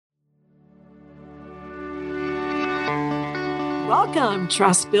Welcome,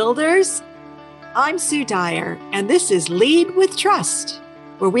 Trust Builders. I'm Sue Dyer, and this is Lead with Trust,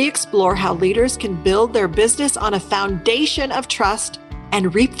 where we explore how leaders can build their business on a foundation of trust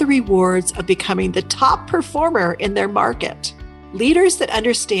and reap the rewards of becoming the top performer in their market. Leaders that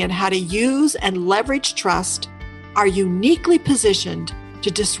understand how to use and leverage trust are uniquely positioned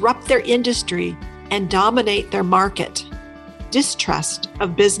to disrupt their industry and dominate their market. Distrust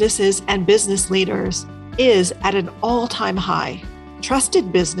of businesses and business leaders is at an all-time high.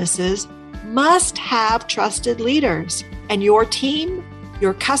 Trusted businesses must have trusted leaders, and your team,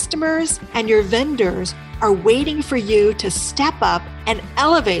 your customers, and your vendors are waiting for you to step up and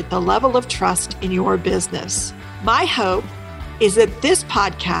elevate the level of trust in your business. My hope is that this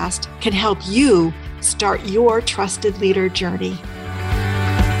podcast can help you start your trusted leader journey.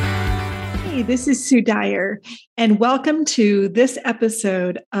 Hey, this is Sue Dyer, and welcome to this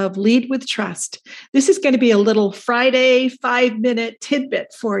episode of Lead with Trust. This is going to be a little Friday 5-minute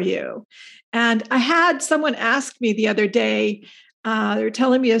tidbit for you. And I had someone ask me the other day, they were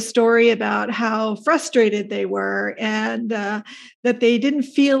telling me a story about how frustrated they were and that they didn't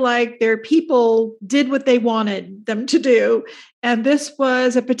feel like their people did what they wanted them to do. And this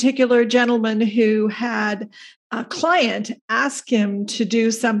was a particular gentleman who had a client ask him to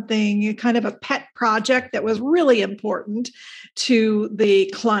do something, kind of a pet project that was really important to the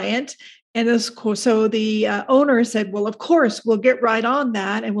client. And so the owner said, well, of course, we'll get right on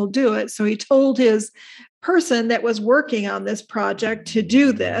that and we'll do it. So he told his person that was working on this project to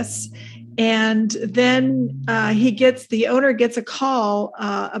do this. And then the owner gets a call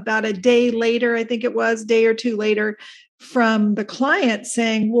about a day later, I think it was a day or two later, from the client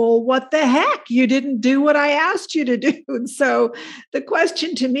saying, well, what the heck? You didn't do what I asked you to do. And so the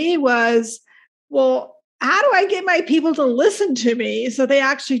question to me was, well, how do I get my people to listen to me so they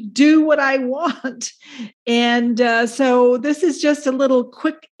actually do what I want? And so this is just a little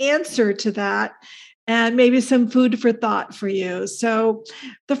quick answer to that and maybe some food for thought for you. So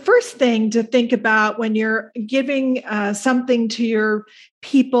the first thing to think about when you're giving something to your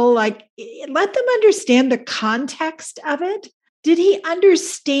people, like let them understand the context of it. Did he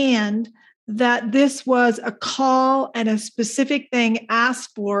understand that this was a call and a specific thing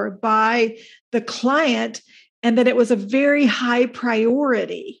asked for by the client and that it was a very high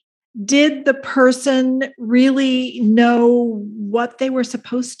priority? Did the person really know what they were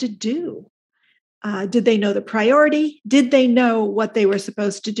supposed to do? Did they know the priority? Did they know what they were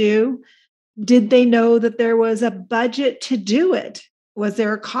supposed to do? Did they know that there was a budget to do it? Was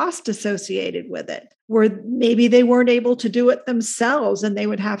there a cost associated with it? Where maybe they weren't able to do it themselves and they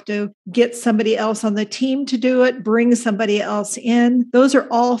would have to get somebody else on the team to do it, bring somebody else in. Those are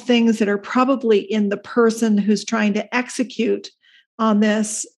all things that are probably in the person who's trying to execute on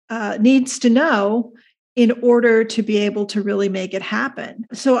this needs to know in order to be able to really make it happen.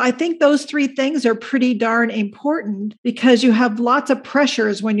 So I think those three things are pretty darn important because you have lots of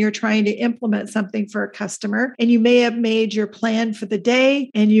pressures when you're trying to implement something for a customer. And you may have made your plan for the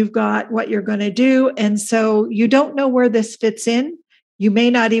day and you've got what you're going to do. And so you don't know where this fits in. You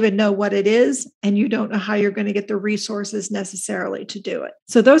may not even know what it is, and you don't know how you're going to get the resources necessarily to do it.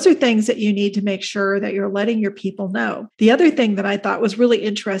 So those are things that you need to make sure that you're letting your people know. The other thing that I thought was really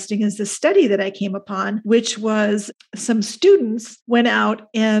interesting is the study that I came upon, which was some students went out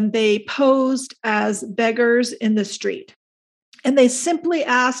and they posed as beggars in the street. And they simply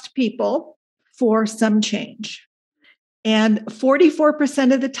asked people for some change. And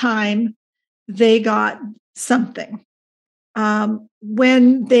 44% of the time, they got something.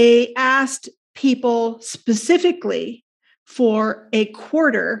 When they asked people specifically for a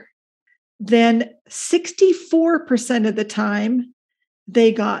quarter, then 64% of the time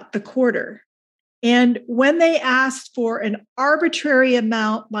they got the quarter. And when they asked for an arbitrary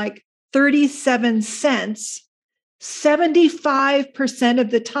amount like 37 cents, 75% of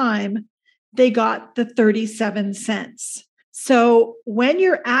the time they got the 37 cents. So when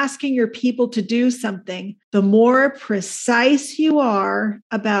you're asking your people to do something, the more precise you are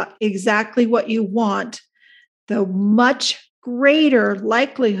about exactly what you want, the much greater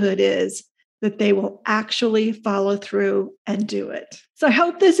likelihood is that they will actually follow through and do it. So I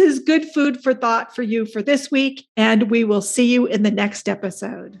hope this is good food for thought for you for this week, and we will see you in the next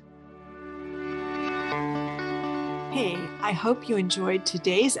episode. Hey, I hope you enjoyed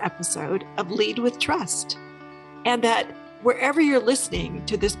today's episode of Lead with Trust, and that wherever you're listening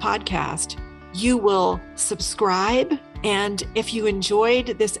to this podcast, you will subscribe. And if you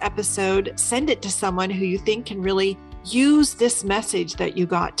enjoyed this episode, send it to someone who you think can really use this message that you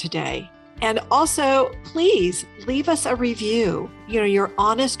got today. And also, please leave us a review, your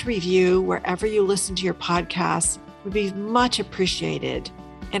honest review wherever you listen to your podcasts would be much appreciated.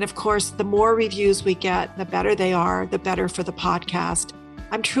 And of course, the more reviews we get, the better they are, the better for the podcast.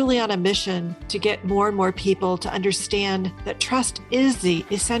 I'm truly on a mission to get more and more people to understand that trust is the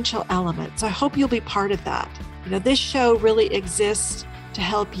essential element. So I hope you'll be part of that. This show really exists to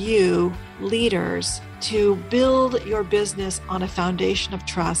help you, leaders, to build your business on a foundation of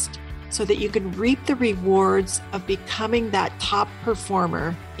trust so that you can reap the rewards of becoming that top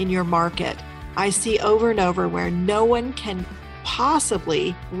performer in your market. I see over and over where no one can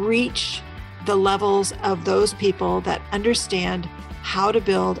possibly reach the levels of those people that understand how to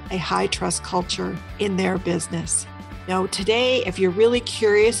build a high trust culture in their business. Now, today, if you're really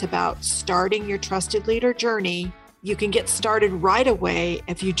curious about starting your trusted leader journey, you can get started right away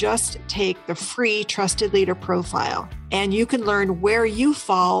if you just take the free Trusted Leader Profile, and you can learn where you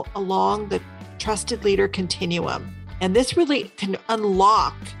fall along the Trusted Leader continuum. And this really can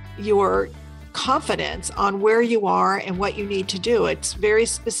unlock your confidence on where you are and what you need to do. It's very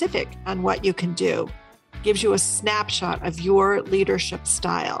specific on what you can do. Gives you a snapshot of your leadership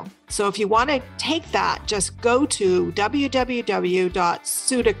style. So if you want to take that, just go to www.sudyco,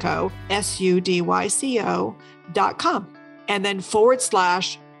 SUDYCO.com, and then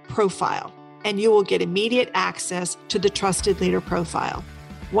 /profile, and you will get immediate access to the Trusted Leader Profile.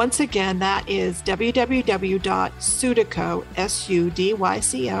 Once again, that is www.sudyco,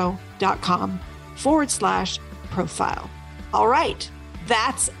 SUDYCO.com /profile. All right,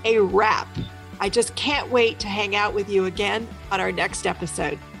 that's a wrap. I just can't wait to hang out with you again on our next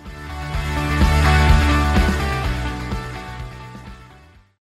episode.